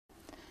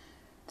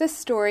This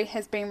story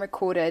has been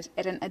recorded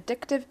at an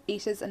Addictive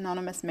Eaters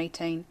Anonymous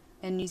meeting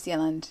in New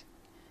Zealand.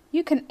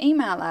 You can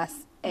email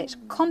us at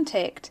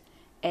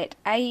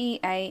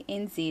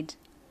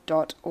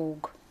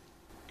contact@aeanz.org.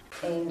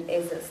 And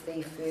as it's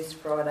the first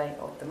Friday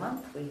of the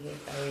month, we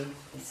have a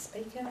guest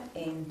speaker,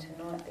 and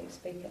tonight the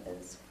speaker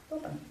is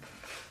Robyn.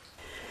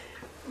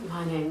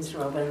 My name's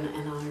Robyn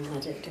and I'm an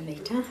addictive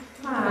eater.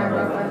 Hi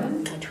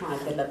Robyn. I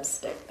tried the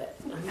lipstick, but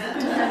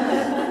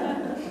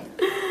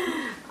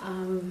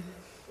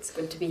it's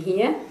good to be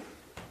here.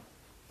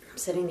 I'm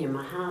sitting there,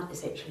 my heart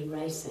is actually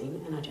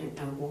racing and I don't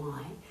know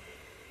why,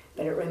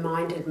 but it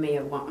reminded me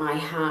of what my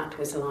heart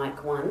was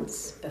like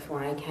once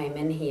before I came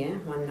in here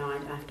one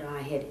night after I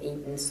had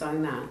eaten so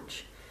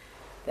much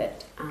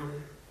that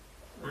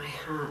my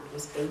heart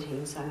was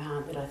beating so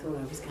hard that I thought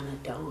I was going to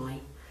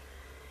die.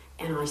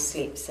 And I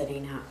slept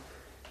sitting up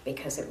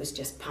because it was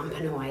just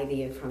pumping away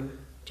there from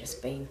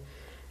just being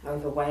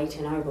overweight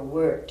and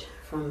overworked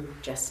from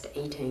just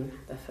eating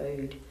the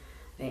food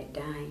that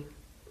day.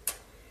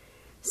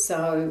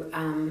 So,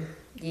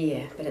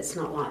 yeah, but it's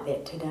not like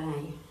that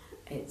today.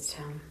 It's,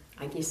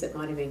 I guess it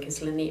might have been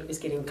because Lynette was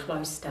getting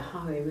close to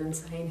home and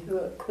saying who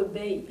it could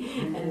be,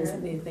 and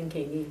isn't there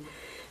thinking, yeah.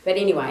 But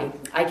anyway,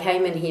 I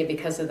came in here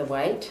because of the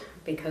weight,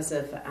 because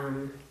of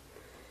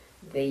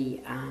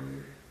the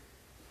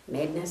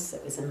madness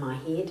that was in my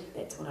head.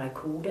 That's what I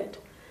called it,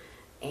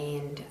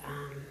 and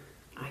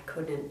I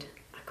couldn't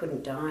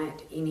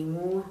diet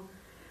anymore.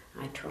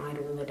 I tried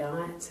all the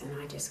diets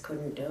and I just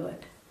couldn't do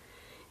it,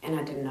 and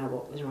I didn't know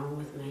what was wrong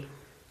with me.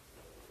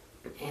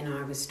 And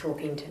I was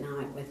talking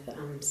tonight with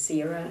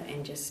Sarah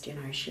and just, you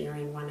know,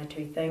 sharing one or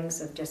two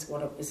things of just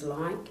what it was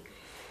like,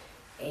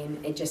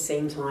 and it just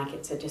seems like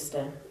it's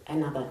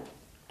another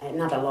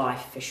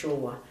life for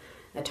sure,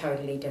 a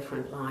totally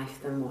different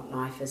life than what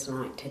life is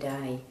like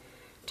today.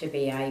 To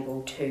be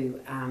able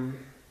to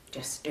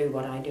just do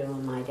what I do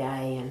on my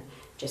day and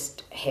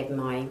just have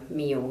my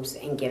meals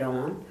and get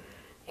on.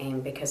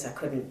 And because I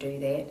couldn't do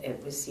that,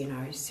 it was, you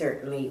know,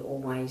 certainly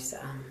always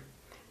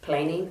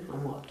planning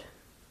on what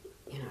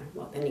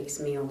the next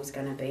meal was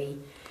going to be.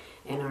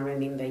 And I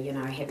remember, you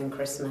know, having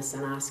Christmas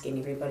and asking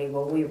everybody,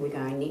 well, where are we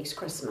going next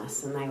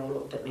Christmas? And they all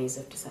looked at me as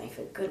if to say,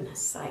 for goodness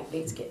sake,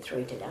 let's get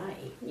through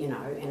today, you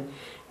know.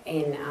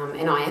 And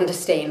I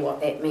understand what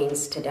that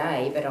means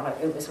today, but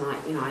it was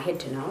like, you know, I had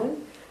to know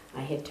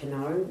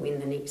when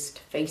the next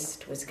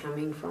feast was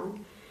coming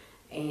from.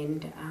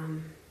 And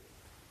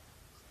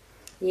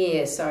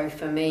yeah, so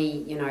for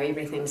me, you know,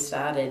 everything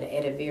started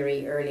at a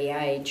very early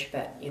age,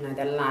 but, you know,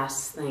 the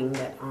last thing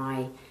that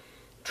I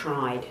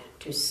tried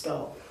to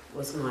stop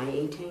was my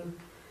eating,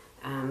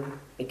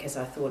 because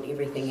I thought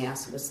everything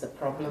else was the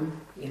problem,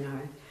 you know,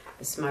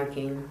 the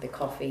smoking, the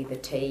coffee, the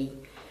tea,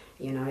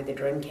 you know, the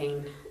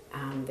drinking.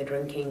 The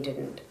drinking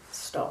didn't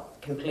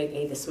stop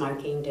completely, the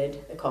smoking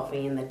did, the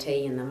coffee and the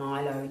tea and the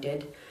Milo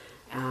did,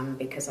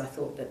 because I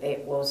thought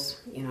that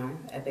was, you know,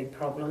 a big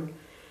problem.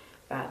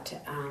 But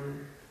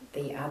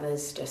the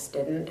others just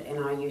didn't,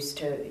 and I used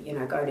to, you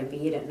know, go to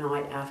bed at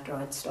night after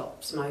I'd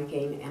stopped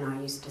smoking, and I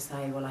used to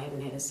say, well, I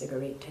haven't had a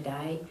cigarette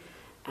today,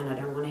 and I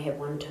don't want to have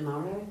one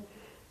tomorrow.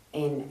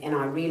 And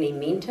I really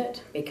meant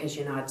it, because,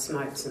 you know, I'd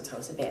smoked since I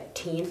was about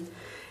 10,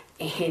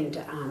 and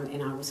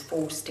I was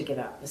forced to give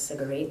up the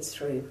cigarettes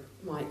through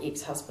my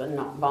ex-husband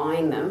not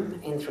buying them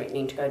and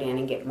threatening to go down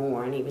and get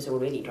more, and he was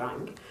already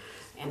drunk.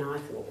 And I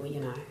thought, well,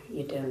 you know,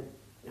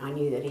 I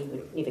knew that he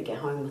would never get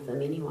home with them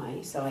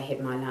anyway, so I had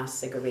my last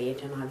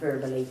cigarette and I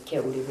verbally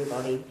killed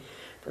everybody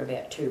for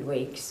about 2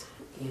 weeks.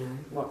 You know,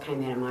 what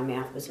came out of my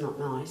mouth was not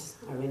nice,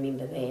 I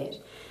remember that,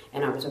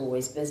 and I was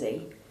always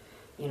busy.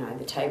 You know,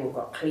 the table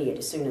got cleared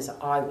as soon as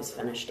I was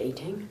finished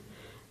eating,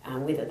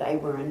 whether they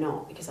were or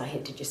not, because I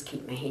had to just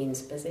keep my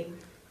hands busy.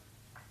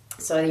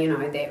 So, you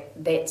know,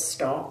 that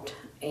stopped,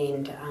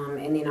 and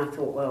then I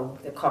thought, well,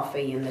 the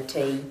coffee and the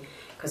tea,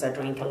 because I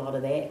drank a lot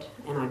of that,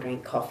 and I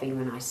drank coffee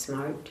when I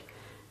smoked,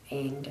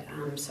 and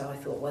so I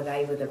thought, well,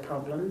 they were the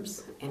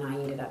problems, and I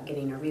ended up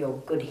getting a real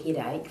good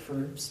headache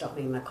from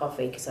stopping my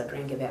coffee, because I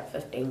drank about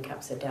 15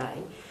 cups a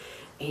day.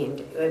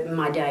 And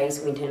my days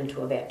went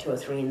into about 2 or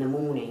 3 in the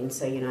morning,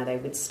 so, you know, they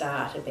would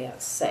start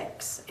about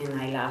 6 and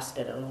they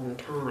lasted a long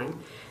time.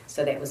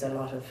 So that was a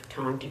lot of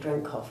time to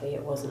drink coffee.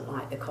 It wasn't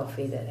like the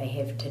coffee that they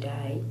have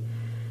today.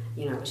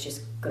 You know, it was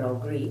just good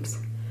old Greggs.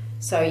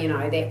 So, you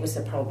know, that was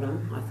the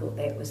problem. I thought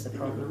that was the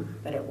problem,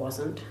 but it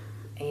wasn't.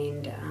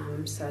 And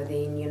so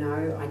then, you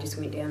know, I just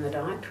went down the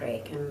diet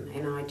track,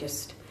 and I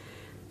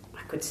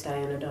could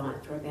stay on a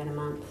diet for about a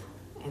month,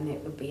 and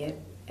that would be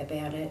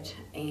about it.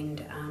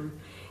 And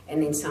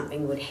then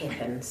something would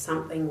happen,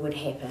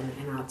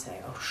 and I'd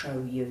say, I'll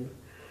show you,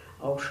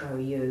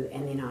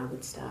 and then I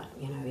would start,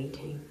 you know,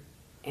 eating.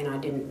 And I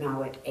didn't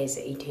know it as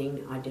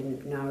eating. I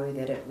didn't know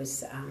that it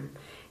was,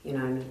 you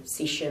know, an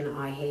obsession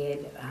I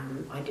had.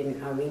 I didn't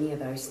know any of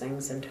those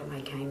things until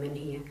I came in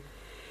here.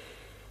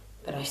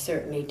 But I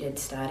certainly did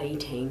start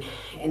eating,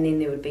 and then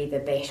there would be the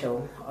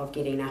battle of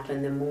getting up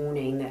in the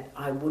morning that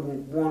I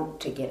wouldn't want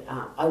to get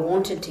up. I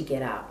wanted to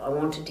get up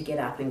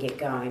and get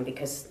going,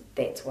 because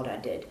that's what I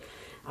did.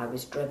 I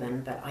was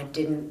driven, but I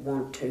didn't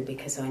want to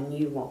because I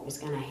knew what was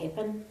going to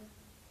happen.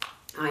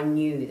 I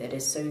knew that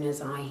as soon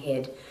as I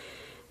had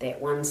that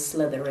one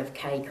slither of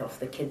cake off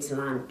the kids'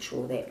 lunch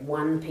or that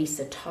one piece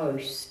of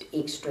toast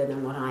extra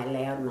than what I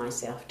allowed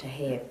myself to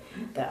have,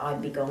 that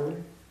I'd be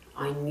gone.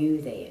 I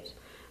knew that,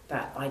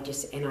 but I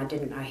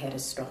didn't know how to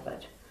stop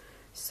it.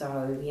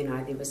 So,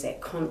 there was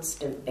that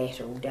constant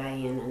battle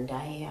day in and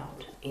day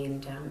out.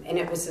 And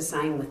it was the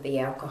same with the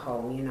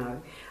alcohol,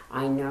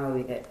 I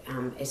know that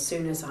as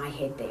soon as I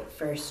had that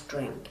first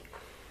drink,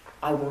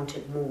 I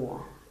wanted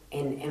more.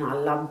 And I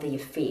loved the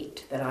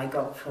effect that I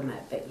got from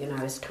it. But,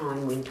 as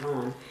time went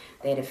on,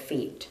 that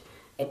effect,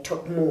 it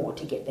took more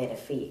to get that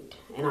effect.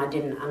 And I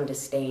didn't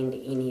understand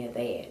any of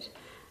that.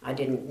 I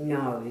didn't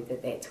know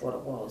that that's what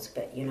it was.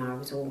 But, I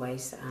was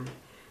always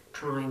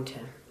trying to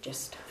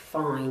just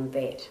find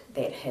that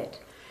hit.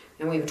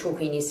 And we were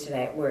talking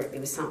yesterday at work, there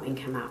was something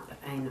come up,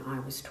 and I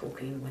was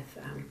talking with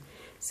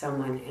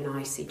someone, and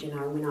I said,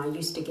 when I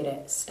used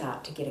to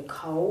start to get a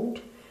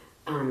cold,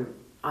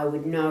 I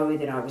would know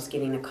that I was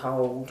getting a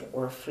cold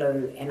or a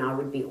flu, and I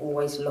would be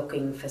always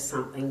looking for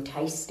something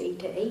tasty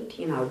to eat,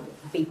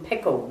 be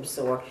pickles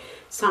or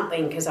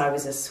something, because I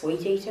was a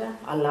sweet eater.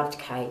 I loved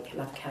cake,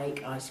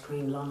 ice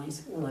cream,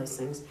 lollies, all those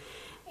things.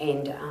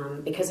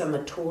 And because I'm a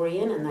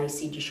Taurian, and they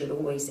said you should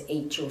always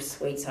eat your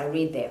sweets. I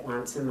read that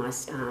once in my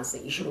stars,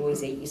 that you should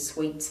always eat your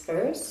sweets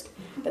first.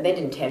 But they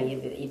didn't tell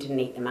you that you didn't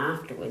eat them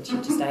afterwards. You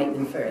just ate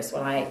them first.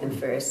 Well, I ate them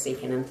first,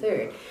 second and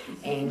third.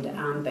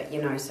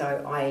 And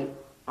so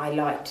I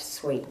liked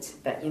sweets.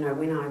 But,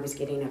 when I was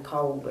getting a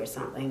cold or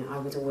something, I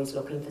was always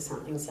looking for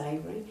something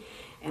savoury.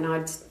 And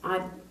I'd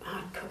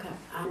cook up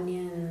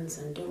onions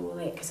and do all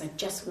that because I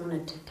just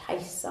wanted to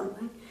taste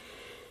something.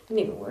 It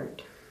never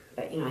worked.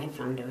 But, I had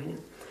fun doing it.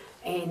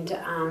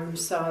 And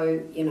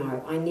so,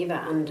 I never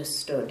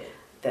understood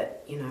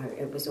that,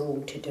 it was all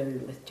to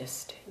do with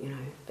just,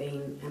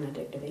 being an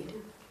addictive eater.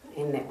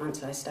 And that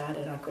once I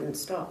started, I couldn't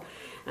stop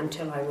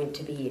until I went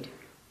to bed.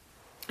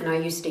 And I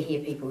used to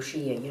hear people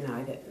share,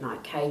 that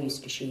like Kay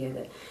used to share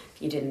that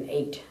if you didn't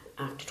eat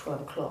after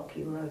 12 o'clock,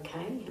 you were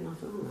okay. And I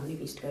thought, I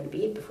never used to go to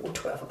bed before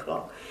 12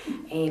 o'clock.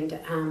 And,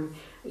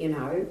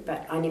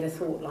 but I never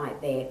thought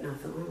like that. And I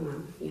thought,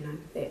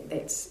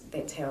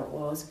 that's how it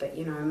was. But,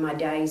 my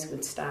days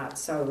would start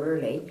so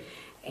early.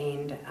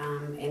 And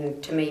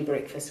to me,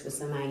 breakfast was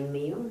the main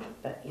meal.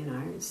 But,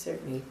 it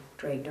certainly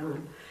dragged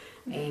on.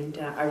 And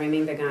I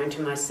remember going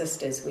to my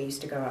sister's. We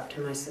used to go up to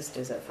my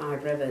sister's at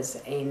Five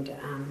Rivers, and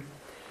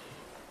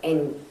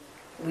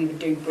we would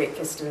do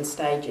breakfast in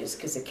stages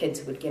because the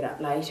kids would get up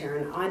later,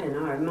 and I don't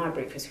know, my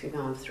breakfast could go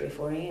on for 3 or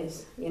 4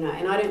 hours, and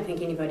I don't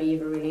think anybody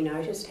ever really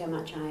noticed how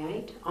much I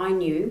ate. I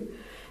knew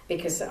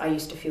because I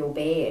used to feel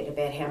bad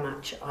about how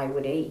much I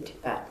would eat,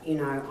 but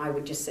I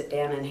would just sit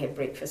down and have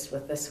breakfast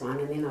with this one,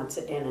 and then I'd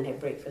sit down and have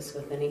breakfast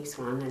with the next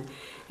one,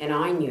 and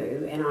I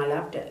knew, and I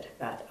loved it,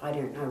 but I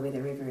don't know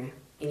whether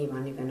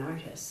anyone ever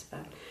noticed,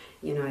 but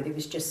there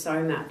was just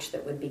so much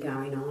that would be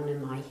going on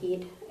in my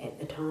head at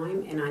the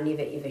time, and I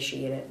never ever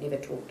shared it, never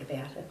talked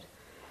about it.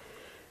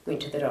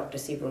 Went to the doctor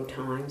several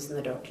times, and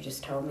the doctor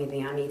just told me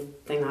the only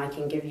thing I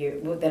can give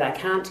you, that I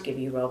can't give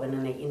you, Robyn,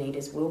 and that you need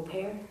is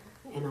willpower.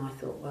 And I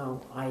thought,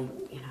 well, I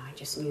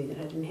just knew that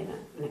I didn't have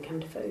it when it came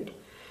to food.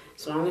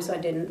 As long as I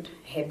didn't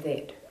have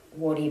that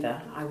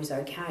whatever, I was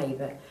okay,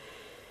 but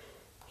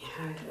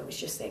it was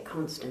just that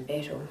constant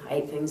battle. I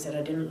ate things that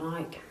I didn't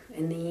like.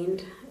 In the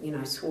end,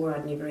 swore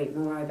I'd never eat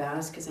Moro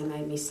bars because they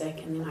made me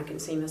sick, and then I could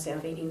see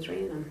myself eating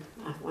 3 of them,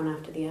 one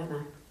after the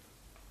other.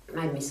 It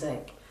made me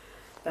sick.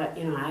 But,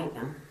 I ate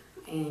them.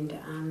 And,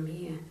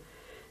 yeah.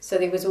 So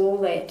there was all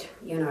that,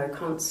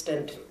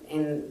 constant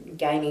and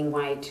gaining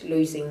weight,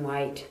 losing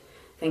weight,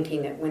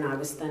 thinking that when I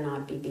was thin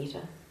I'd be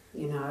better,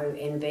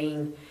 and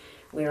being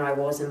where I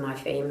was in my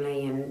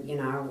family, and,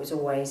 I was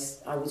always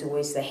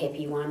the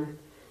happy one.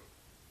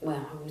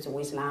 Well, I was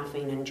always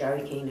laughing and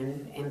joking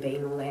and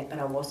being all that, but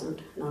I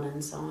wasn't, not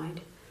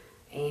inside.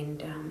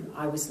 And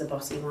I was the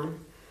bossy one,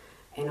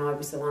 and I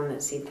was the one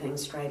that said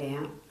things straight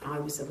out. I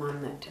was the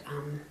one that,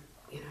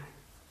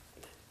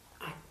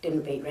 I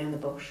didn't beat around the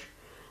bush,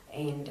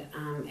 and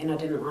I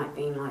didn't like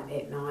being like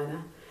that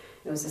neither.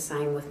 It was the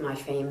same with my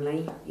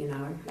family,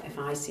 if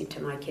I said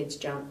to my kids,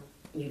 jump,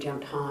 you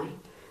jumped high.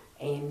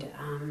 And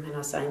I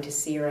was saying to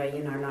Sarah,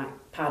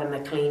 like part of my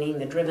cleaning,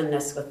 the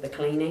drivenness with the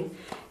cleaning.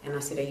 And I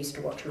said I used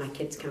to watch my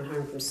kids come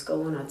home from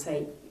school, and I'd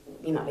say,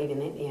 you're not leaving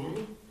that there,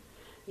 eh?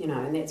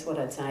 And that's what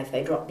I'd say if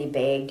they dropped their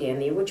bag down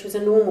there, which was a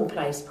normal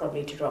place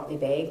probably to drop their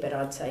bag, but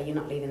I'd say, you're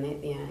not leaving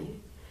that there, eh?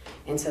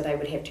 And so they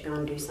would have to go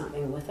and do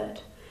something with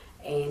it.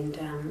 And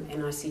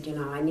I said,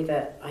 I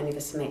never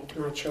smacked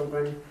my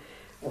children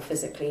or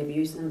physically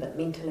abuse them, but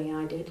mentally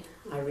I did.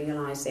 I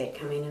realised that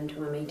coming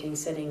into a meeting,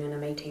 sitting in a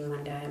meeting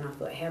one day, and I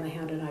thought, how the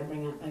hell did I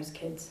bring up those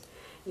kids?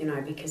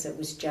 Because it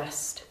was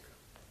just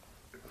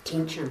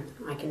tension.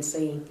 I can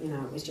see,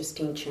 it was just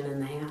tension in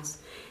the house,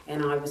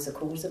 and I was the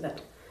cause of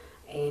it.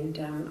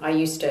 And I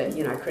used to,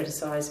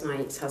 criticise my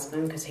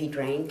ex-husband because he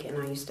drank, and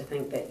I used to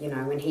think that,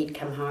 when he'd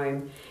come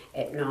home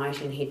at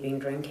night and he'd been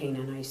drinking,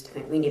 and I used to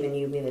think we never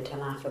knew whether to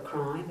laugh or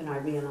cry, but I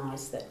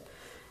realised that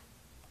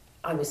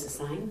I was the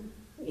same,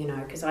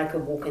 because I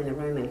could walk in the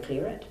room and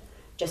clear it,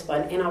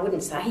 and I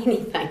wouldn't say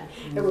anything.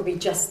 It would be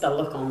just the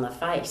look on the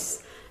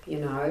face,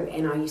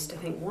 and I used to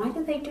think, why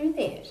do they do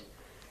that?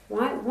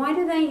 Why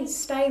do they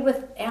stay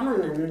with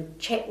Alan and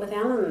chat with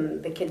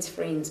Alan, the kids'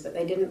 friends, but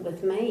they didn't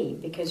with me?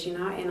 Because,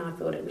 and I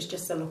thought it was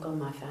just the look on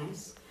my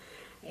face.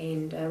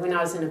 And when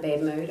I was in a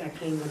bad mood, I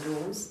cleaned my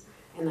drawers,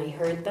 and they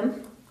heard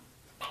them.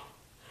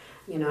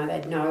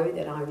 They'd know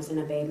that I was in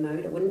a bad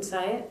mood. I wouldn't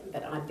say it,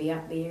 but I'd be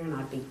up there, and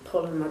I'd be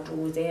pulling my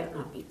drawers out, and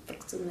I'd be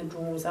fixing the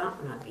drawers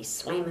up, and I'd be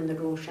slamming the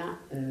drawer shut,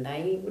 and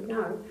they would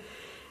know.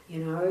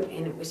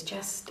 And it was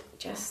just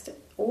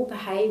all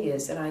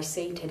behaviours that I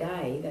see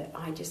today that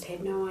I just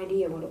had no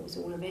idea what it was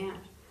all about.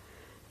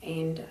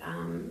 And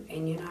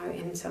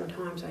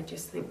sometimes I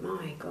just think,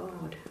 my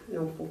God, an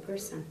awful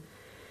person.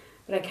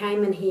 But I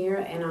came in here,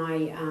 and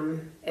I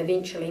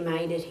eventually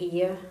made it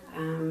here,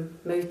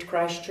 moved to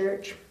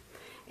Christchurch,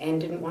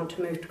 and didn't want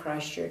to move to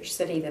Christchurch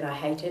City that I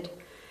hated.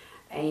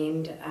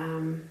 And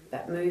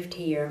but moved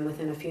here, and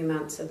within a few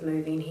months of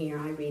moving here,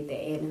 I read the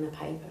ad in the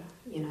paper,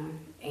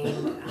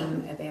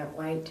 and about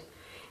weight.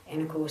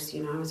 And of course,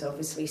 I was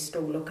obviously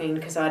still looking,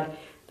 because I'd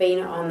been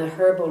on the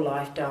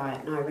Herbalife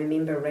diet, and I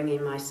remember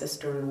ringing my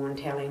sister-in-law and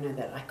telling her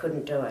that I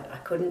couldn't do it. I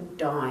couldn't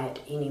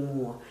diet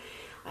anymore.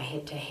 I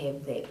had to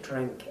have that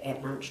drink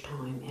at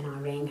lunchtime, and I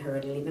rang her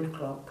at 11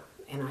 o'clock,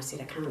 and I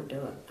said, I can't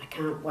do it. I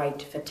can't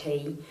wait for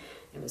tea.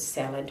 It was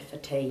salad for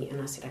tea,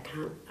 and I said,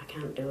 I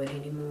can't do it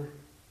anymore.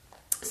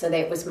 So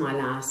that was my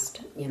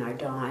last,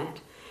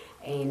 diet,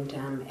 and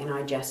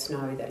I just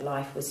know that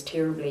life was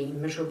terribly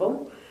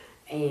miserable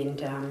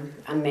and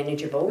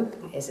unmanageable,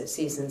 as it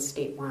says in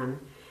step 1.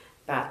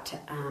 But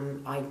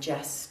I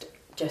just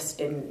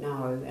didn't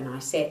know, and I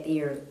sat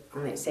there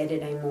on that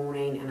Saturday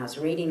morning, and I was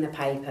reading the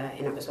paper,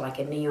 and it was like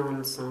a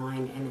neon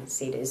sign, and it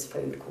said, "Is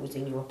food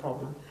causing you a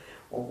problem?"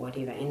 or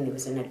whatever, and there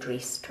was an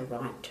address to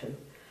write to.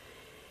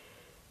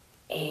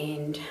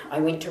 And I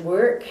went to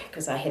work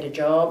because I had a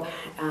job.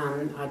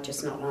 I'd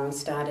just not long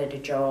started a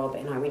job,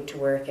 and I went to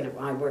work, and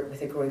I worked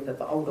with a group of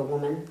older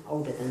women,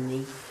 older than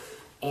me,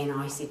 and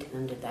I said to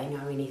them, did they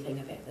know anything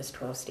about this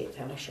 12-step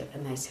fellowship?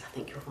 And they said, I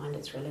think you'll find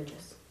it's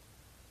religious.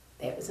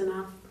 That was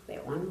enough.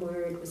 That one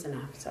word was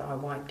enough. So I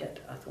wiped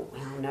it. I thought,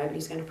 well,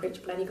 nobody's going to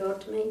preach bloody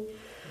God to me,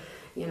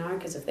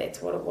 because if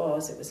that's what it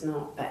was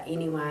not. But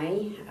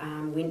anyway,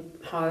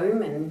 went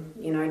home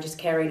and, just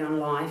carried on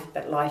life,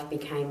 but life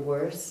became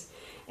worse.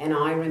 And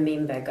I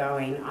remember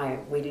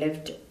we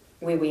lived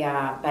where we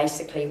are,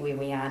 basically where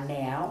we are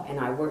now, and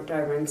I worked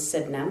over in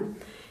Sydenham,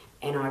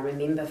 and I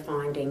remember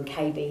finding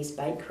KB's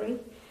Bakery,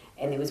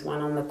 and there was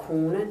one on the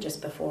corner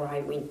just before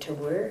I went to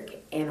work,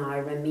 and I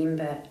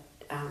remember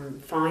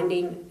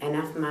finding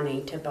enough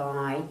money to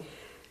buy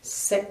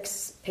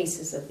 6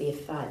 pieces of their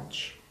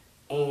fudge,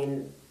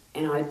 and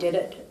I did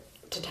it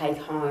to take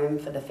home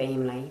for the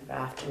family for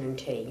afternoon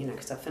tea,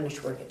 because I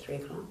finished work at 3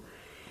 o'clock,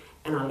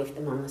 and I left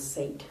them on the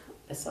seat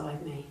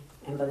beside me,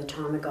 and by the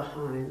time I got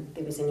home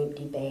there was an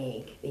empty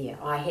bag there.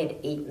 I had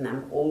eaten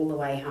them all the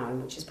way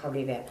home, which is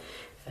probably about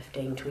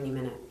 15-20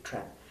 minute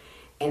trip,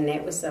 and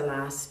that was the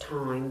last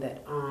time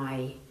that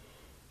I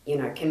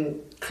can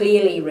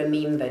clearly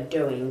remember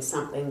doing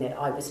something that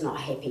I was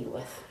not happy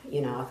with.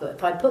 I thought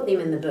if I'd put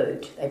them in the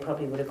boot they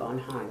probably would have gone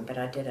home, but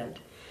I didn't.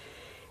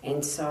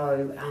 And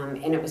so,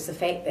 and it was the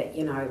fact that,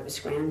 it was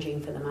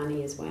scrounging for the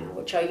money as well,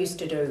 which I used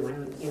to do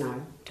when,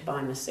 to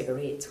buy my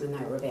cigarettes when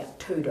they were about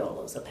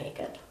 $2 a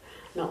packet,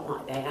 not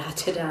like they are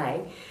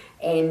today.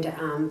 And,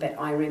 but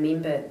I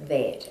remember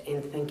that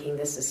and thinking,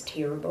 this is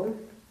terrible,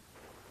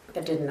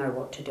 but didn't know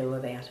what to do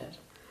about it.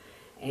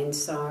 And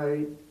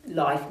so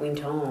life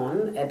went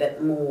on a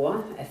bit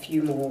more, a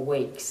few more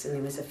weeks, and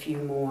there was a few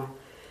more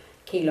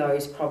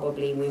kilos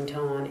probably went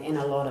on, and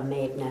a lot of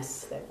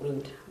madness that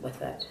went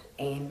with it.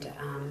 And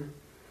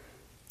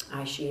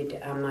I shared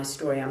my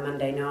story on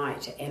Monday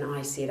night, and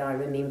I said I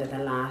remember the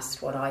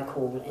last, what I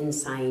call,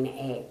 insane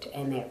act,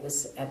 and that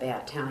was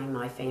about telling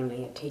my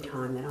family at tea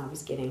time that I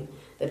was getting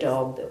the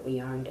dog that we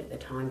owned at the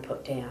time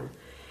put down.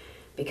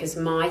 Because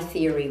my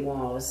theory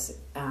was,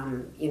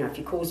 if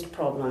you caused a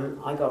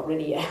problem, I got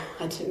rid of you.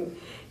 I didn't,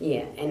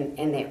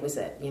 and that was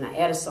it.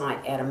 Out of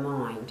sight, out of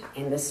mind.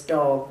 And this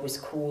dog was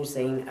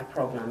causing a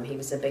problem. He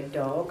was a big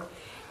dog,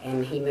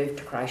 and he moved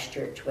to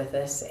Christchurch with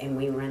us, and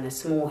we were in a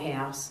small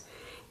house,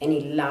 and he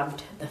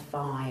loved the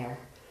fire,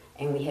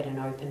 and we had an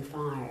open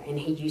fire, and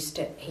he used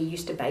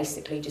to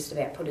basically just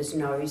about put his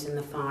nose in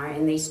the fire,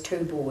 and these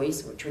 2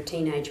 boys, which were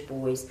teenage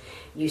boys,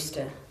 used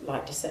to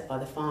like to sit by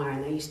the fire,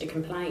 and they used to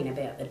complain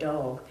about the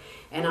dog,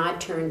 and I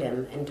turned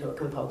him into a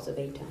compulsive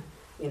eater.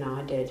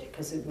 I did,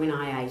 because when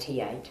I ate,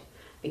 he ate,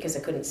 because I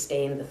couldn't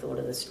stand the thought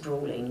of this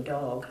drooling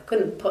dog. I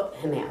couldn't put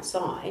him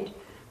outside,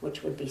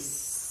 which would be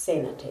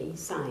sane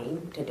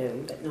to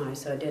do, but no,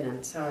 so I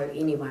didn't. So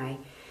anyway,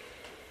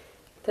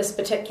 this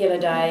particular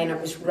day, and it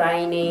was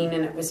raining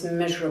and it was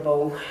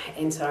miserable,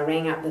 and so I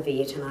rang up the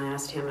vet and I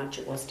asked how much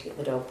it was to get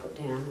the dog put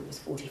down. It was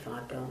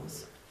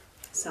 $45.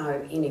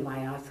 So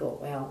anyway, I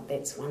thought, well,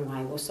 that's one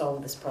way we'll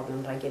solve this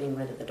problem, by getting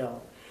rid of the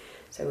dog.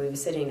 So we were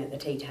sitting at the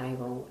tea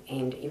table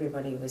and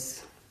everybody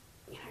was,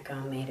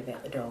 going mad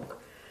about the dog,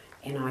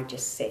 and I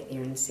just sat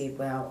there and said,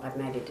 well, I've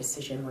made a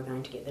decision, we're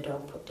going to get the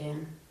dog put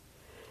down.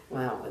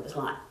 Well, it was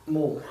like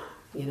more,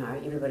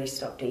 everybody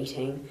stopped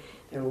eating,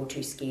 they were all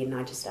too scared, and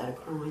I just started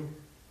crying.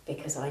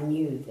 Because I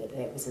knew that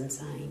that was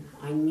insane.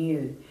 I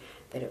knew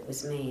that it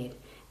was mad,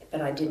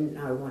 but I didn't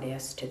know what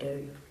else to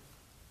do.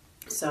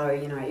 So,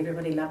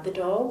 everybody loved the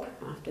dog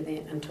after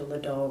that, until the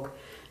dog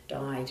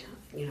died,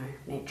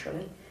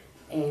 naturally.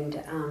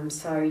 And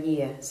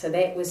so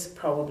that was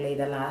probably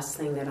the last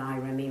thing that I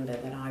remember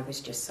that I was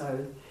just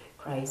so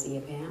crazy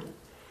about.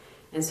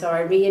 And so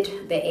I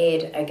read the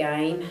ad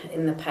again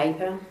in the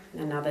paper,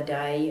 another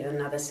day,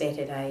 another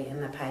Saturday in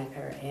the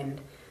paper,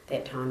 and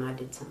that time I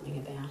did something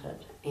about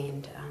it.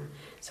 And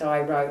so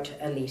I wrote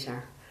a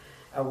letter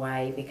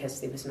away,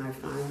 because there was no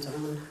phones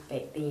on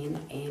back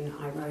then, and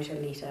I wrote a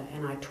letter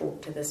and I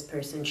talked to this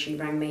person. She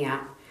rang me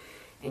up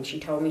and she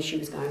told me she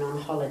was going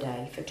on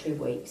holiday for 2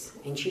 weeks,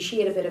 and she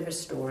shared a bit of her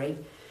story,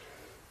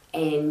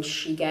 and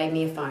she gave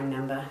me a phone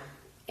number,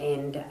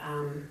 and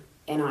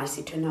I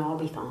said to her, no, I'll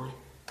be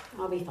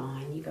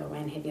fine, you go away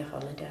and have your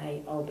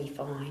holiday, I'll be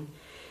fine.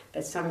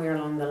 But somewhere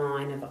along the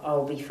line of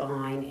I'll be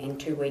fine and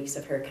 2 weeks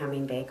of her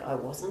coming back, I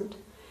wasn't.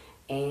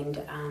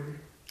 And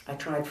I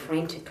tried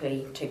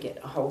frantically to get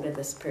a hold of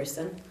this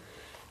person,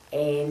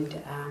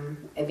 and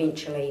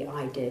eventually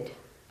I did.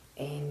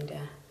 And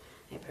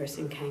that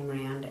person came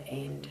round,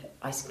 and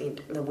I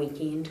spent the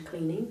weekend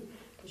cleaning,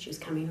 because she was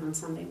coming on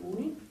Sunday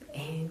morning,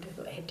 and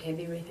I had to have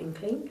everything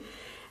clean.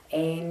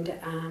 And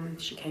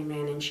she came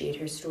round and shared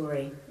her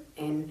story.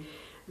 And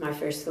my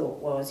first thought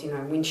was,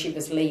 when she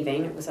was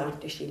leaving, it was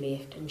after she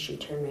left, and she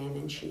turned around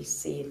and she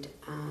said,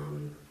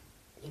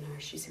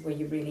 she said, well,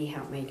 you really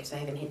helped me, because I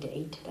haven't had to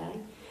eat today.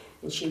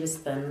 And she was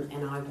thin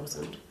and I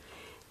wasn't.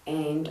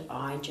 And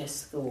I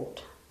just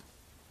thought,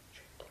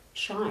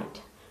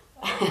 shite.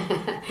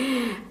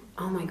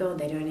 Oh my God,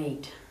 they don't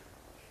eat.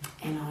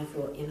 And I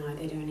thought,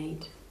 they don't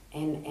eat.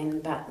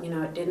 But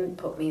it didn't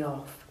put me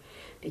off,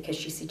 because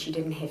she said she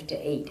didn't have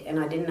to eat. And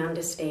I didn't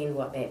understand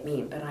what that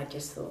meant, but I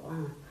just thought,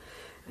 oh,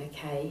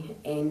 okay.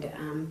 And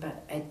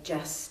but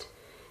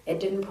it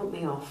didn't put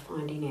me off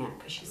finding out,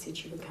 because she said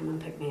she would come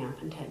and pick me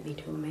up and take me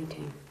to a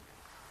meeting.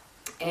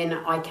 And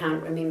I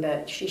can't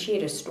remember, she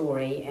shared a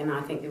story, and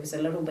I think there was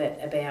a little bit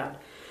about,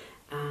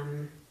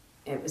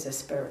 it was a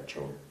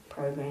spiritual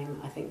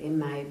program. I think there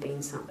may have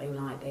been something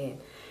like that,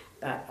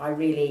 but I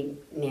really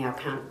now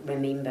can't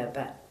remember.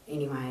 But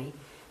anyway,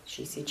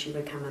 she said she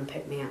would come and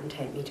pick me up and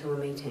take me to a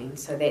meeting.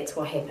 So that's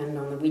what happened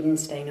on the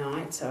Wednesday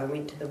night. So I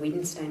went to the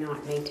Wednesday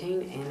night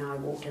meeting, and I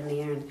walked in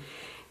there,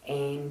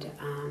 and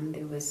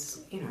there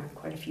was,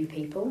 quite a few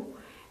people,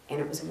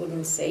 and it was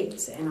wooden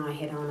seats, and I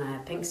had on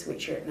a pink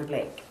sweatshirt and a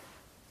black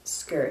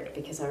skirt,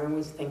 because I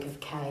always think of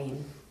Kay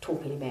and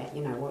talking about,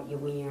 what you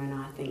wear, and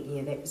I think,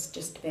 yeah, that was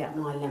just about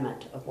my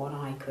limit of what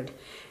I could,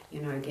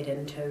 get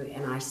into.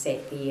 And I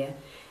sat there,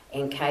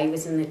 and Kay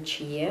was in the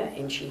chair,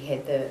 and she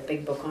had the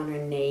big book on her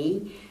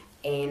knee,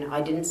 and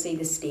I didn't see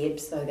the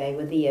steps, though they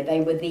were there.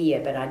 They were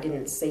there, but I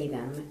didn't see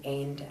them.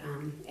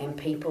 And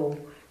people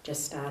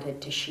just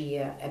started to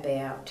share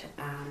about,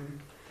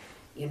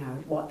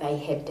 what they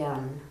had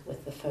done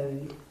with the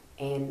food,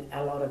 and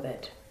a lot of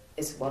it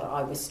is what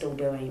I was still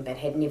doing, but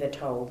had never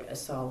told a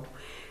soul.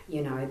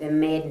 The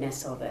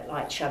madness of it,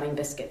 like shoving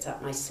biscuits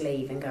up my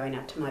sleeve and going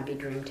up to my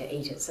bedroom to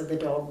eat it so the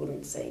dog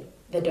wouldn't see.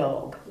 The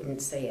dog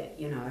wouldn't see it,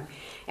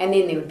 And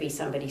then there would be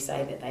somebody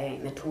say that they ate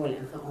in the toilet,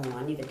 and I thought, oh,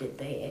 I never did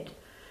that.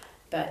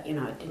 But,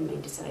 it didn't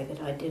mean to say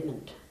that I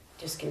didn't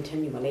just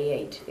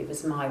continually eat. There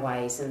was my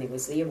ways and there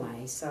was their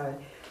ways. So,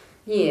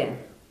 yeah.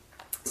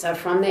 So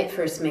from that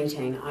first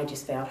meeting, I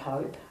just felt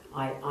hope.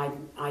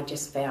 I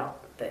just felt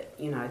that,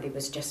 there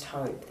was just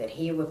hope, that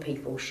here were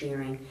people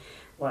sharing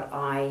what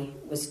I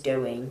was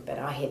doing, but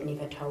I had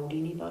never told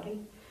anybody.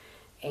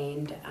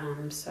 And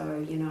so,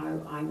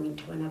 I went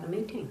to another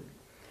meeting,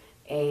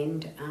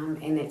 and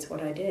that's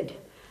what I did.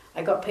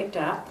 I got picked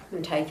up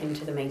and taken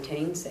to the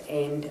meetings,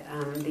 and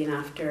then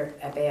after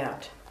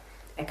about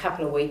a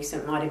couple of weeks,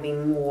 it might have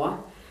been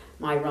more,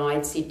 my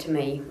ride said to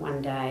me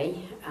one day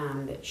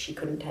that she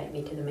couldn't take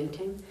me to the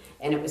meeting,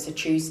 and it was a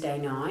Tuesday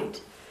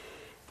night,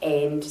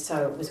 and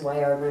so it was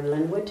way over in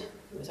Linwood.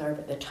 It was over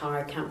at the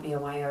tyre company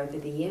way over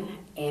there,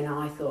 and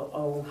I thought,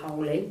 oh,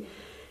 holy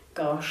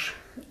gosh,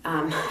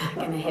 I'm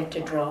going to have to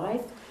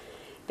drive,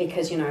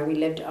 because, we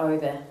lived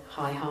over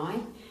High,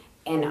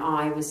 and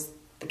I was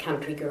the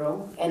country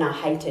girl, and I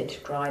hated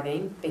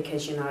driving,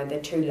 because, the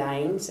 2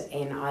 lanes,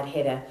 and I'd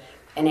had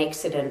an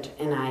accident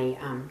in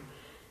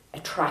a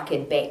truck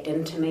had backed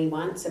into me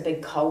once, a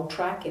big coal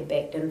truck had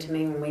backed into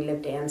me when we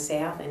lived down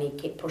south, and he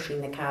kept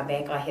pushing the car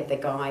back. I had the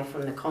guy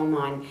from the coal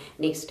mine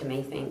next to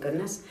me, thank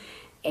goodness,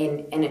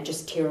 And it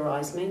just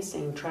terrorised me,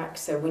 seeing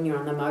trucks. So when you're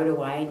on the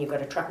motorway and you've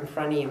got a truck in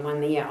front of you and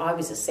one there, I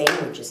was a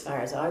sandwich as far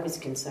as I was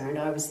concerned.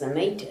 I was the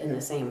meat in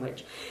the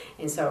sandwich.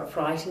 And so it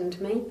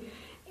frightened me.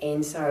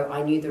 And so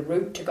I knew the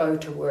route to go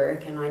to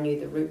work and I knew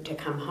the route to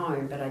come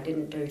home, but I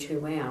didn't do too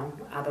well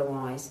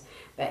otherwise.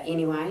 But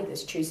anyway,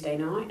 this Tuesday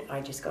night, I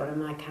just got in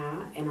my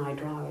car and I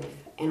drove.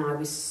 And I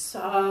was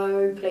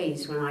so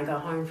pleased when I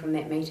got home from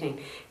that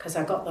meeting, because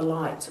I got the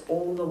lights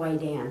all the way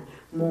down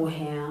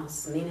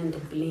Morehouse and then into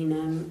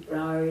Blenheim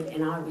Road,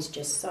 and I was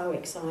just so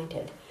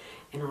excited.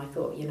 And I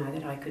thought,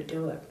 that I could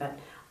do it. But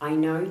I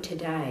know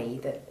today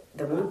that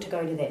the want to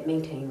go to that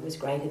meeting was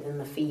greater than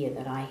the fear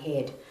that I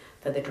had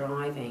for the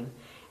driving.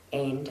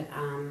 And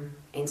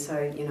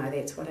so,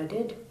 that's what I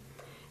did.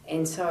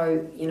 And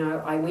so,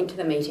 I went to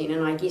the meeting,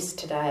 and I guess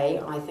today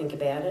I think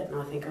about it and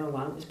I think, oh,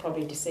 well, it was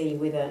probably to see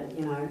whether,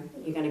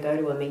 you're going to go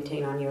to a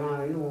meeting on your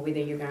own or whether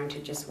you're going to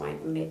just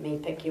wait and let me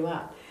pick you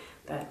up.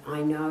 But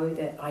I know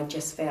that I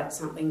just felt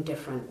something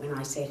different when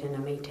I sat in a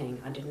meeting.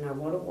 I didn't know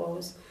what it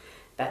was,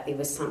 but there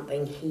was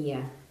something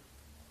here.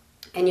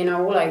 And,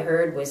 all I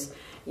heard was,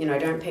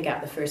 don't pick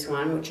up the first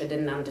one, which I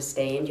didn't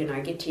understand.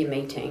 Get to your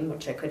meeting,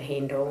 which I could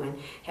handle, and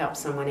help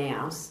someone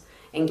else,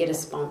 and get a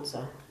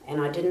sponsor. And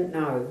I didn't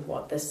know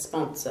what this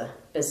sponsor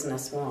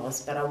business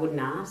was, but I wouldn't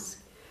ask,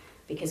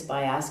 because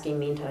by asking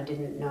meant I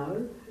didn't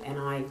know, and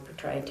I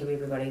portrayed to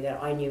everybody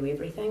that I knew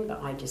everything,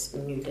 but I just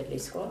knew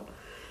diddly squat.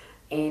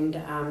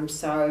 And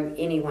so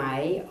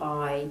anyway,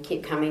 I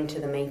kept coming to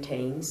the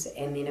meetings,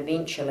 and then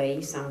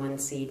eventually someone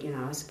said,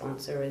 a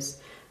sponsor is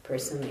a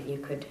person that you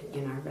could,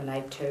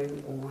 relate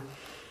to or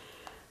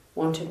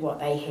wanted what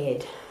they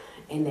had.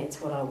 And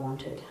that's what I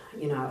wanted.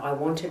 I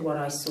wanted what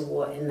I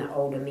saw in the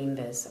older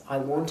members. I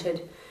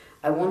wanted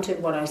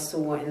what I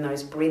saw in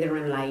those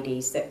brethren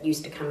ladies that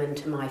used to come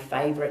into my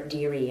favourite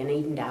dairy in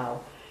Edendale.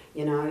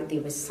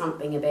 There was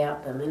something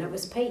about them, and it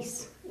was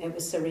peace. It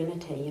was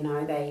serenity.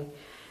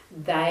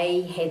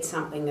 They had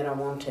something that I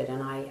wanted,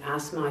 and I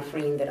asked my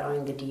friend that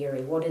owned the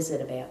dairy, what is it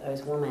about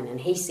those women?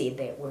 And he said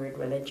that word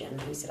religion.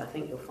 He said, I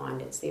think you'll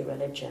find it's their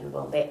religion.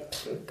 Well,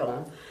 that's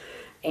gone.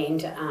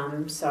 And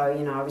so,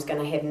 I was going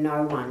to have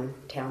no one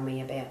tell me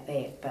about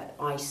that, but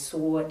I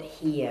saw it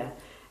here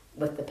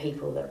with the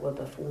people that were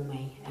before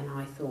me, and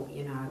I thought,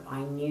 I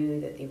knew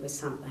that there was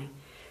something.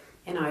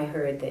 And I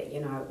heard that,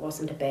 it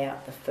wasn't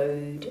about the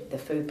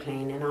food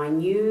plan, and I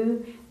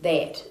knew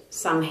that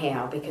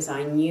somehow, because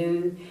I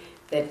knew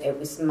that it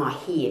was my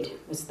head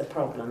was the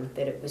problem,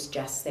 that it was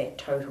just that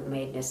total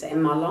madness,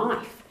 and my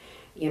life,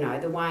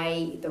 the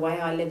way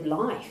I lived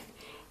life.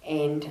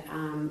 And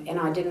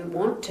I didn't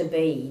want to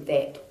be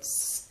that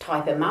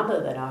type of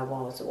mother that I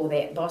was, or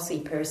that bossy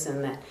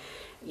person that,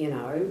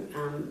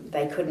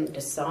 they couldn't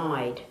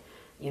decide,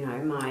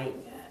 my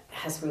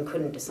husband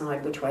couldn't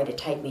decide which way to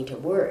take me to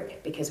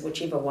work, because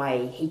whichever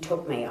way he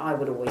took me, I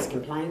would always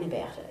complain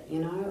about it,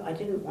 I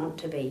didn't want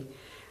to be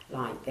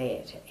like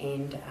that.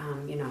 And,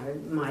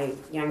 my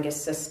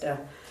youngest sister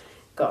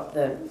got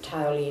the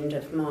tail end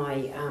of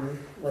my,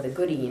 the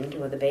good end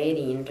or the bad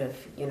end of,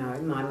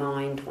 my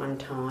mind one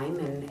time,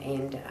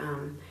 and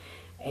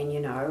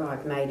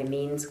I've made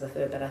amends with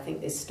her, but I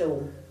think there's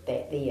still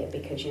that there,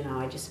 because,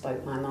 I just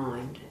spoke my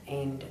mind,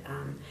 and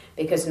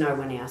because no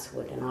one else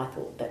would, and I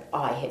thought that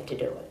I had to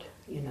do it,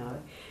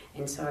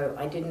 and so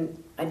I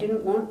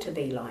didn't want to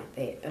be like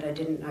that, but I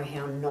didn't know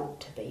how not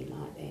to be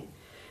like that.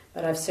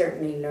 But I've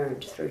certainly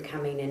learned through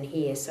coming in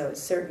here, so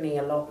it's certainly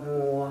a lot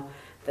more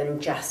than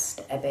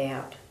just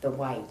about the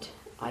weight.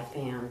 I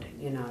found,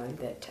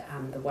 that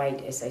the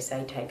weight, as they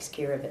say, takes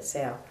care of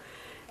itself,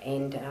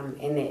 and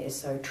that is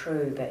so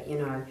true. But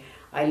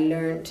I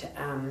learnt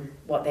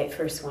what that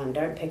first one.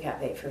 Don't pick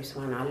up that first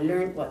one. I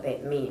learnt what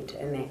that meant,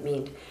 and that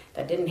meant if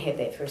I didn't have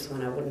that first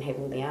one, I wouldn't have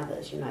all the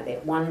others.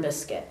 That one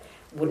biscuit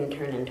wouldn't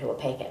turn into a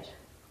packet.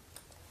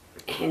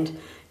 And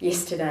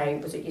yesterday,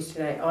 was it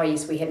yesterday? Oh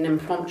yes, we had an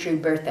impromptu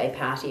birthday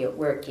party at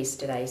work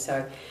yesterday.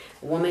 So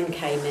a woman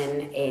came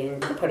in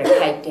and put a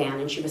cake down,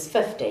 and she was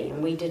 50,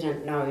 and we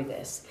didn't know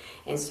this.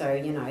 And so,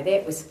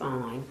 that was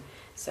fine.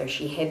 So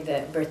she had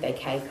the birthday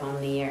cake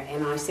on there,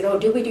 and I said, oh,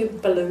 do we do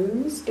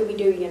balloons? Do we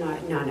do,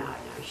 no,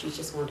 she's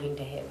just wanting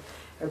to have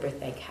her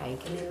birthday cake.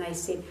 And then they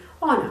said,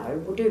 oh no,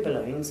 we'll do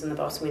balloons. And the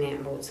boss went out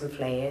and bought some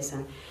flares,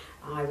 and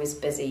I was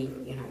busy,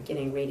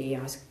 getting ready.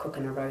 I was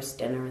cooking a roast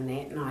dinner and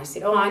that. And I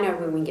said, oh, I know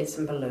where we can get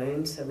some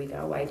balloons. So we go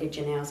away to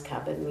Janelle's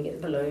cupboard and we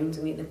get the balloons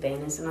and we get the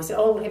banners. And I said,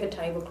 oh, we'll have a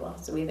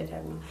tablecloth. So we have a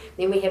tablecloth.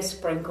 Then we have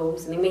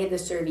sprinkles, and then we have the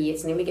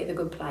serviettes, and then we get the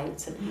good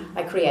plates. And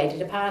I created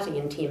a party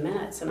in 10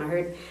 minutes. And I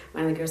heard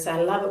one of the girls say,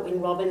 I love it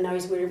when Robyn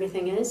knows where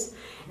everything is.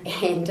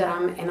 And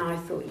I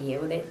thought, yeah,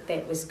 well,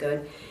 that was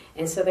good.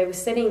 And so they were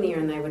sitting there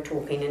and they were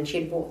talking, and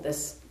she'd bought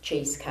this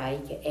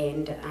cheesecake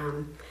and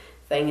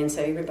and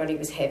so everybody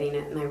was having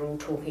it, and they were all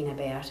talking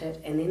about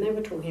it, and then they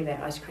were talking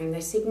about ice cream.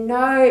 They said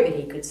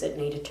nobody could sit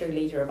and eat a 2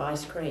 litre of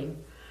ice cream,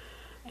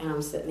 and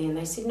I'm sitting there, and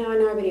they said no,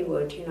 nobody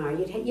would, you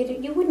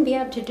wouldn't be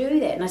able to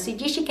do that. And I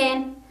said, yes you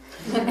can.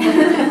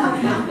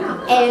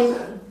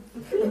 And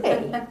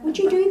really, would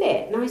you do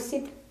that? And I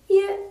said,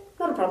 yeah,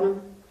 not a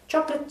problem.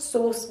 chocolate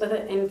sauce with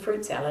it and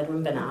fruit salad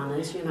and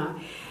bananas, you know.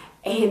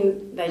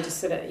 And they just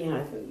sort of, you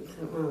know,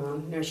 thought, oh, well,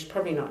 no, she's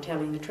probably not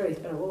telling the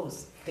truth, but I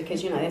was.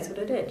 Because, you know, that's what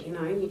I did, you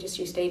know, you just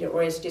used to eat it,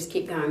 or else just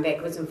keep going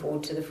backwards and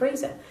forward to the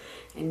freezer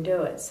and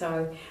do it.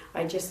 So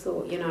I just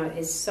thought, you know,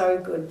 it's so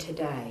good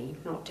today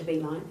not to be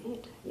like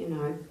that, you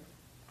know,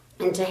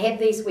 and to have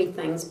these wee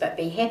things, but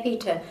be happy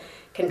to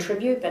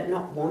contribute but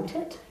not want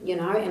it, you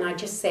know. And I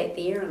just sat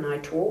there and I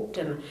talked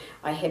and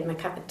I had my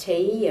cup of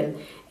tea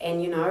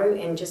and you know,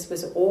 and just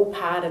was all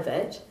part of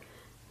it.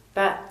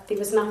 But there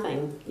was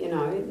nothing, you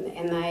know,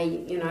 and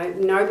they, you know,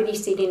 nobody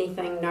said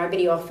anything,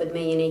 nobody offered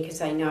me any because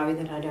they know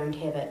that I don't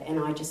have it. And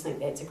I just think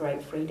that's a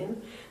great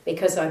freedom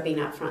because I've been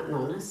upfront and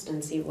honest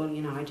and said, well,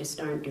 you know, I just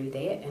don't do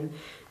that. And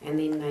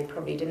then they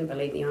probably didn't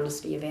believe the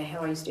honesty about how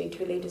I used to eat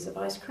 2 litres of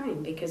ice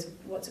cream, because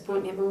what's the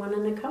point in having one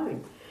in a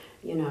cone,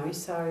 you know?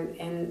 So,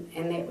 and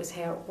that was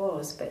how it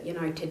was. But, you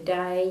know,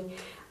 today,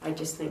 I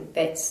just think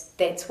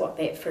that's what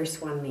that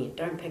first one meant.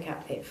 Don't pick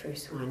up that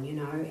first one, you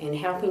know. And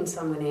helping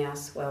someone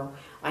else, well,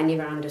 I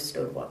never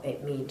understood what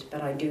that meant,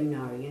 but I do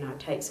know, you know, it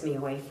takes me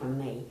away from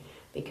me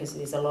because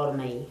there's a lot of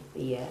me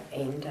there.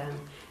 And,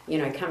 you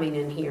know, coming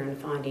in here and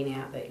finding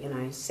out that, you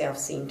know,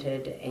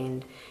 self-centered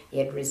and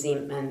you had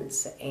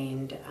resentments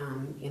and,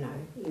 you know,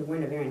 you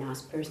weren't a very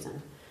nice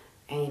person.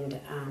 And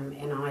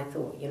I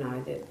thought, you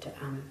know, that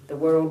the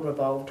world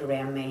revolved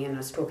around me, and I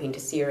was talking to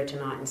Sarah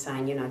tonight and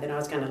saying, you know, that I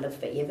was going to live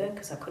forever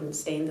because I couldn't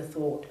stand the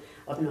thought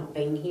of not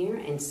being here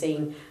and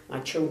seeing my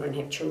children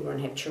have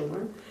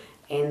children,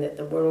 and that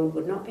the world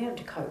would not be able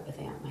to cope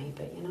without me.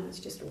 But, you know, it's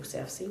just all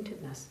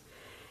self-centeredness.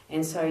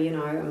 And so, you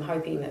know, I'm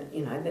hoping that,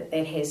 you know,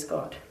 that has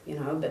got, you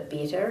know, a bit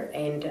better,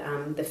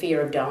 and the fear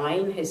of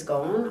dying has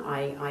gone.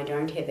 I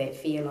don't have that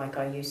fear like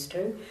I used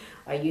to.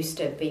 I used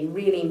to be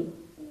really,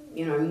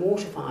 you know,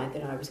 mortified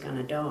that I was going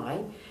to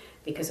die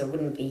because I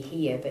wouldn't be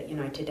here. But, you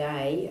know,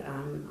 today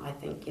I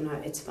think, you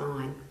know, it's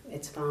fine.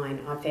 It's fine.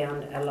 I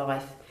found a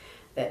life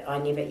that I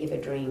never ever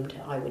dreamed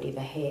I would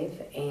ever have,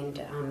 and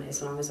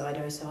as long as I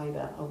go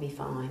sober, I'll be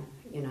fine,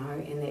 you know,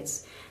 and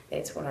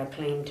that's what I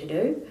plan to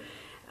do,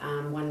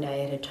 one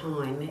day at a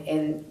time.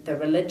 And the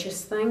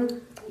religious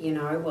thing, you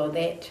know, well,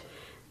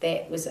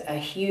 that was a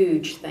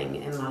huge thing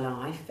in my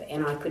life,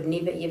 and I could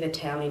never ever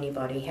tell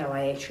anybody how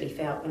I actually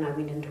felt when I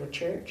went into a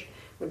church,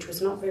 which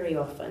was not very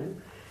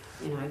often,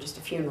 you know, just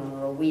a funeral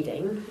or a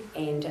wedding.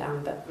 And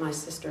but my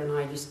sister and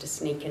I used to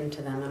sneak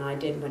into them, and I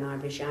did when I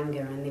was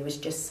younger, and there was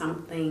just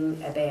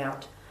something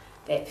about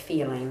that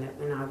feeling that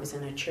when I was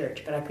in a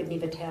church, but I could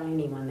never tell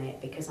anyone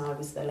that because I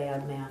was the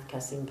loud-mouthed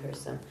cussing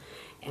person,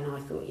 and I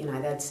thought, you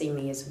know, they'd see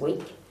me as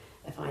weak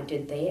if I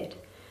did that.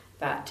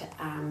 But,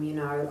 you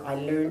know, I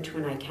learned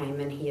when I came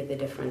in here the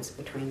difference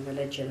between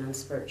religion and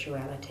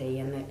spirituality,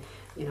 and that,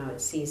 you know, it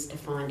says to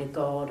find a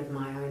God of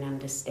my own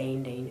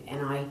understanding.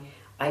 And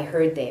I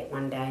heard that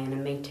one day in a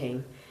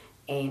meeting,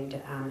 and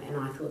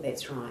I thought,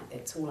 that's right,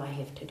 that's all I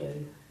have to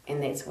do.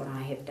 And that's what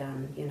I have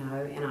done, you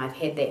know. And I've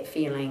had that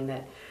feeling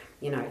that,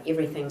 you know,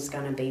 everything's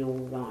going to be all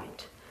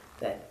right,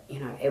 that, you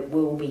know, it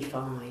will be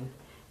fine.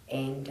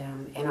 And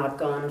I've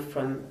gone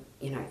from,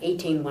 you know,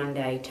 eating one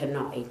day to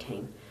not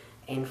eating,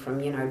 and from,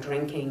 you know,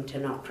 drinking to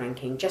not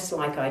drinking, just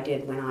like I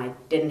did when I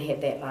didn't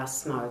have that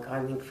last smoke. I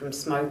went from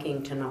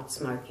smoking to not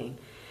smoking.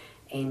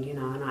 And, you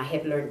know, and I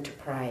have learned to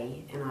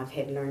pray, and I've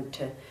had learned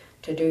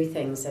to do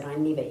things that I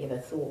never ever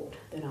thought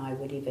that I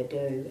would ever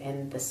do.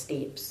 And the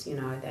steps, you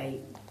know,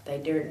 they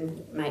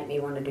didn't make me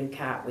want to do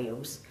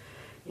cartwheels,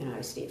 you know,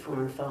 step 4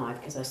 and 5,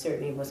 because I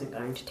certainly wasn't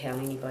going to tell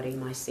anybody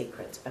my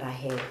secrets, but I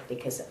had,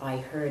 because I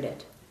heard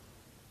it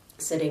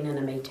sitting in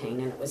a meeting,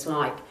 and it was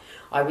like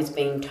I was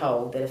being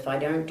told that if I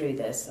don't do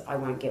this, I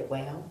won't get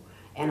well.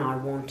 And I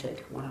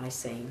wanted what I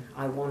seen.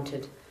 I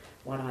wanted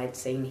what I'd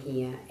seen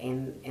here,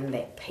 and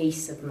that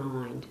peace of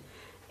mind,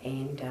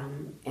 and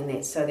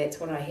that's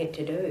what I had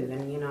to do.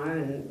 And, you know,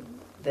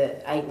 and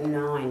the 8 and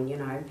 9, you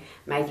know,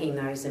 making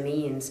those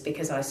amends,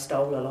 because I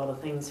stole a lot of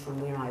things from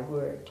where I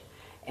worked,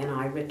 and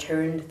I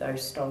returned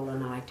those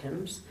stolen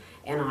items,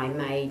 and I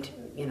made,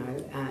 you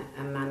know,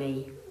 a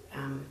money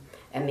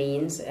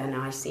amends, and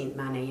I sent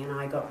money, and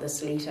I got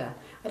this letter.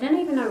 I don't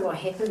even know what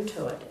happened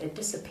to it. It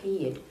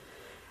disappeared.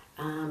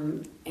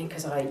 And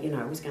because I, you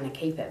know, was going to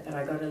keep it, but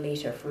I got a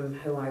letter from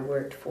who I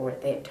worked for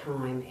at that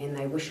time, and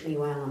they wished me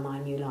well in my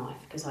new life,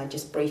 because I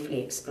just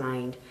briefly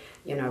explained,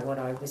 you know, what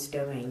I was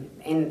doing.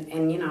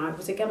 And you know, it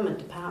was a government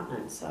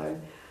department, so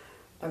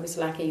I was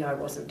lucky I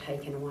wasn't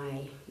taken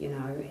away, you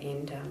know,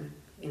 and,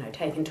 you know,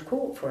 taken to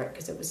court for it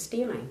because it was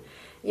stealing.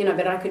 You know,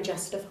 but I could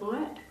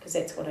justify it, because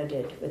that's what I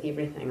did with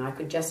everything. I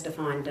could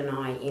justify and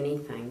deny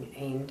anything,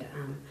 and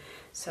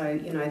so,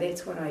 you know,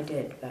 that's what I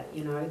did. But,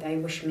 you know, they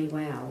wished me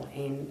well,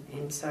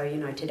 and so, you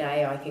know,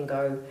 today I can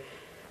go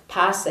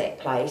past that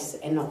place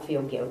and not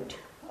feel guilt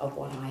of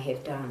what I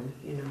have done,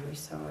 you know.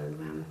 So,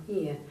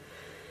 yeah.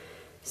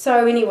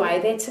 So anyway,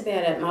 that's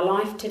about it. My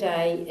life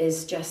today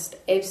is just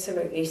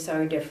absolutely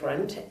so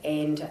different,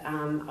 and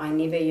I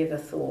never ever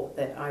thought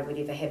that I would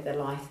ever have the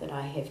life that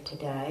I have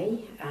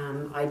today.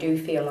 I do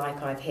feel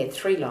like I've had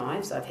 3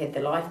 lives. I've had the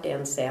life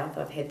down south,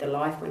 I've had the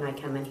life when I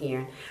come in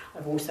here,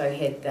 I've also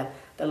had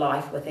the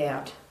life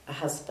without a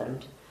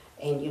husband,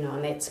 and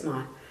and that's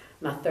my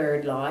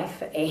 3rd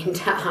life, and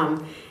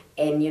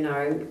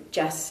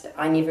just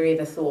I never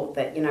ever thought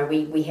that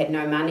we had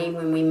no money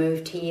when we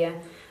moved here,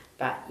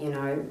 but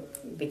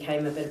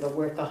became a bit of a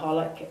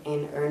workaholic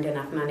and earned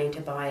enough money to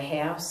buy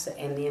a house,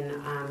 and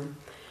then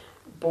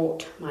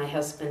bought my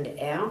husband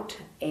out,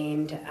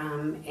 and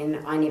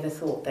I never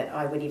thought that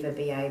I would ever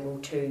be able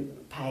to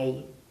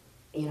pay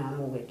a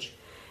mortgage.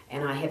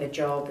 And I have a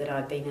job that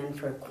I've been in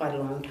for quite a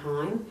long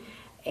time,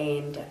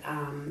 and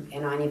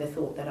I never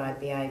thought that I'd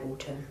be able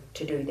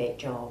to do that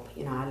job.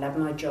 I love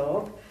my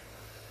job.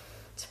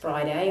 It's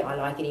Friday, I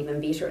like it even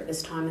better at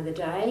this time of the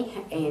day,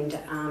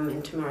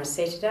 and tomorrow's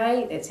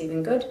Saturday, that's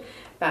even good.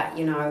 But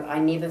I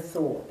never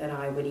thought that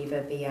I would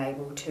ever be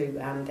able to,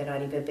 that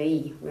I'd ever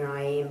be where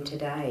I am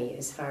today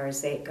as far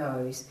as that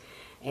goes.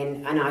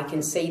 And I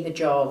can see the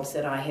jobs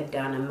that I have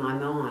done in my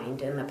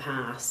mind in the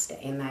past,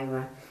 and they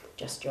were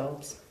just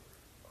jobs,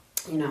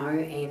 and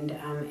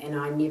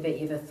I never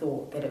ever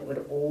thought that it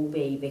would all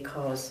be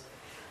because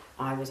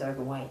I was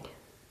overweight,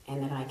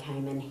 and that I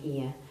came in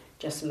here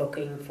just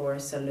looking for a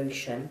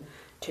solution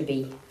to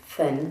be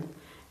thin,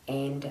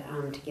 and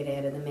to get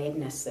out of the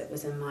madness that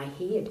was in my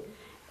head.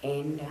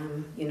 And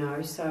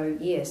so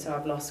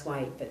I've lost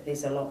weight, but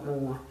there's a lot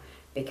more,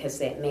 because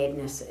that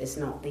madness is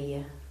not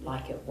there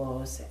like it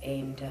was.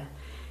 And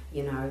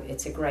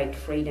it's a great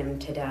freedom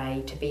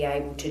today to be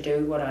able to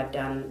do what I've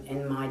done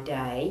in my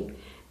day.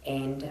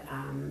 And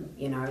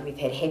we've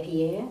had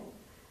happy hour,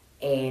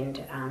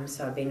 and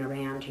so I've been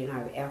around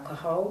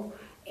alcohol,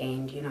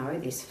 and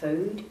there's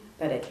food,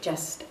 but it's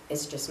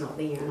just not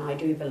there. And I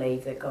do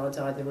believe that God's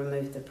either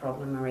removed the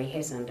problem or he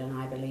hasn't, and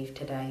I believe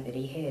today that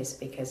he has,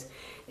 because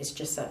it's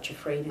just such a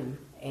freedom,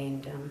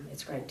 and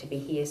it's great to be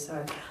here.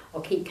 So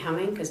I'll keep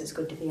coming, because it's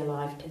good to be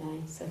alive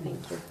today. So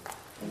thank you.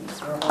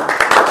 Thanks,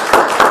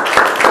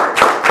 Robyn.